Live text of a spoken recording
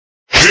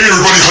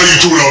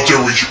doing out there?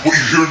 What you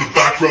hear in the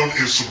background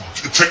is some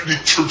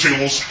Technics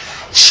turntables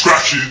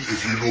scratching,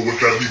 if you know what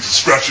that means,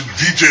 scratching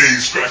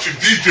DJs.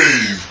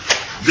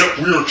 Yep,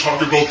 we are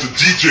talking about the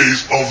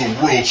DJs of the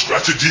world,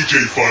 scratching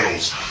DJ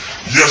finals.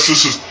 Yes,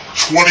 this is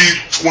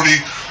 2020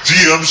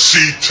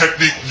 DMC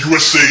Technics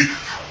USA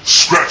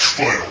Scratch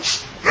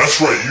Finals. That's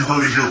right, you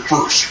heard it here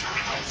first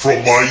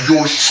from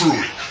yours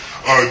truly.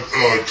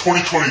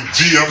 2020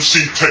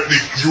 DMC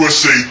Technics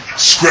USA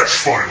Scratch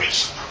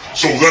Finals.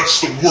 So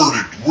that's the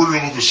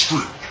wording on the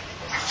street.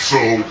 So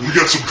we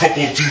got some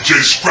couple of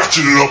DJs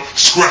scratching it up,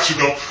 waxing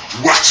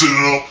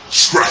it up,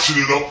 scratching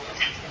it up,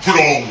 put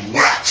on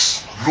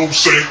wax. You know what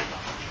I'm saying?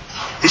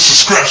 This is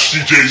Scratch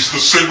DJs, the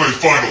same way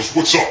finals.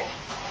 What's up?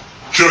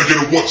 Can I get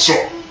a what's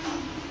up?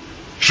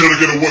 Can I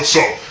get a what's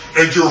up?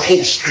 And your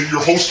host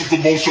of the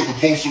most of the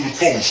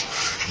phones.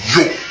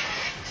 Yo,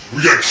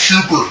 we got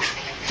Hubert,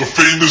 the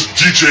famous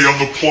DJ on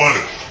the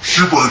planet.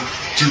 Hubert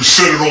to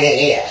set it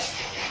all off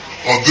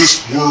on this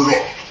word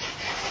up.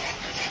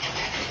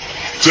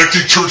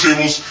 Technics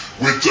turntables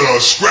with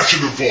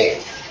scratching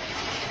involved.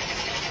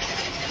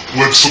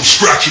 With some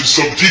scratching,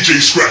 some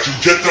DJ scratching.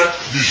 Get that?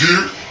 You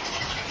hear?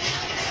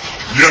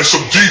 Yeah,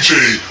 some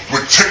DJ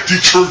with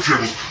Technics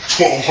turntables,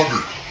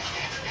 1200.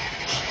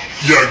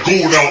 Yeah,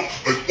 going out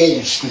like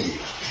old school.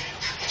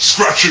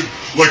 Scratching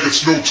like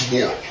it's no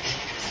tomorrow.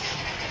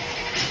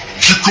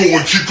 Keep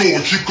going,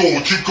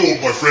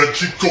 my friend.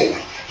 Keep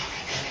going.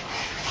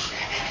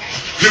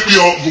 Hit me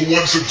out the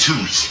ones and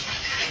twos.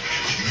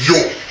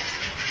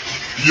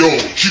 Yo,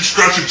 keep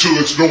scratching till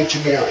it's no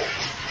tomorrow.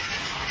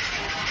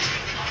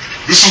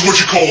 This is what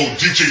you call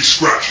DJ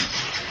scratching.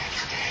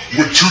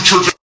 With two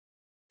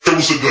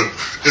turntables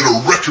in a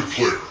record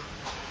player.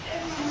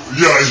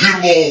 Yeah, I hit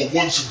them all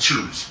ones and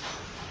twos.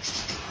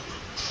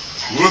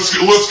 Let's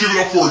give it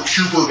up for a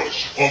Hubert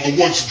on the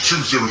ones and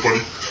twos,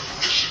 everybody.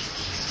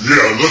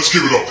 Yeah, let's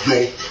give it up,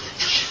 yo.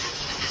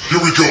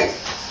 Here we go.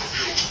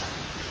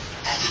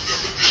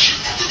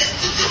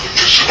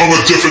 I'm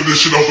a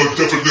definition of a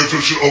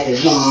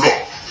word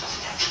up.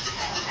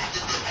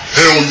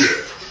 Hell yeah.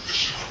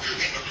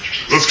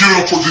 Let's give it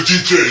up for the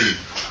DJ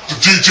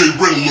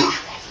Red Alert,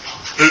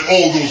 and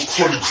all those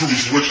cruddy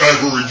crews,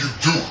 whatever you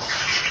do.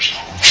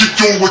 Keep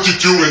doing what you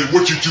do and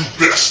what you do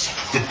best.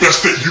 The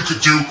best that you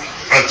could do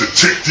at the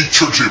Technics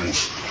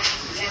turntables.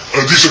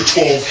 These are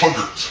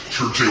 1200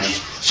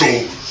 turntables. So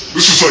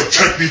this is like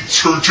Technics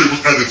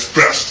turntables at its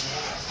best.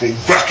 From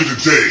back in the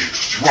day,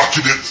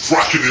 rocking it,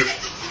 scratching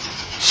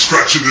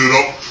it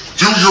up.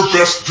 Do your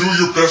best.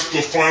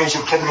 The finals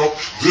are coming up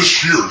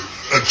this year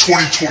in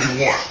 2021.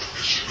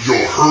 Yo,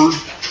 heard?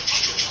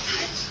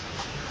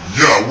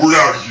 Yeah, we're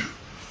out of here.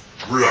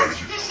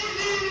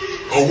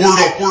 Word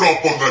up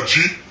on that, G.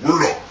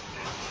 Word up.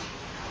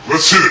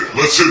 Let's hit it.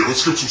 Let's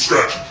give some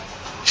scratching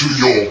to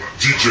the old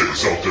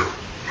DJs out there.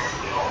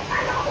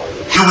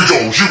 Here we go.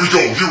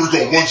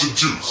 Ones and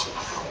twos.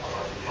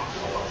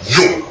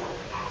 Yo.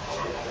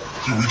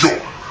 Here we go.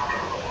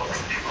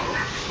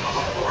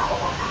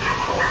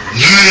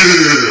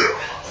 Yeah!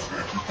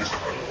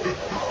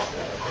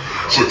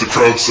 It's like the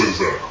crowd says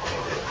that.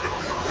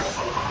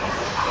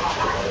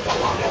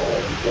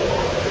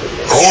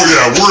 Oh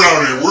yeah,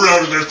 we're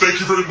out of there. Thank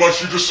you very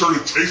much. You just heard a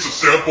taste, a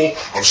sample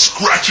of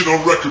scratching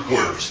on record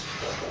players.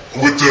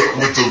 With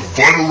the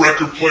vinyl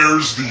record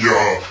players, the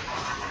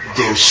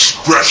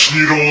scratch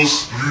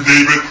needles, you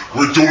name it,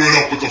 we're doing it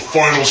up with the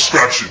final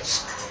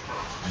scratches.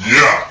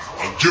 Yeah,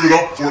 I'll give it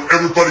up for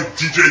everybody.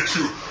 DJ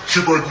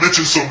Hubert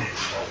mentioned some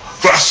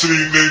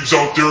fascinating names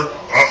out there.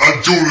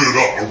 I'm doing it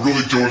up. I'm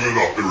really doing it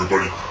up,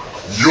 everybody.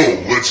 Yo,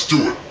 let's do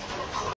it.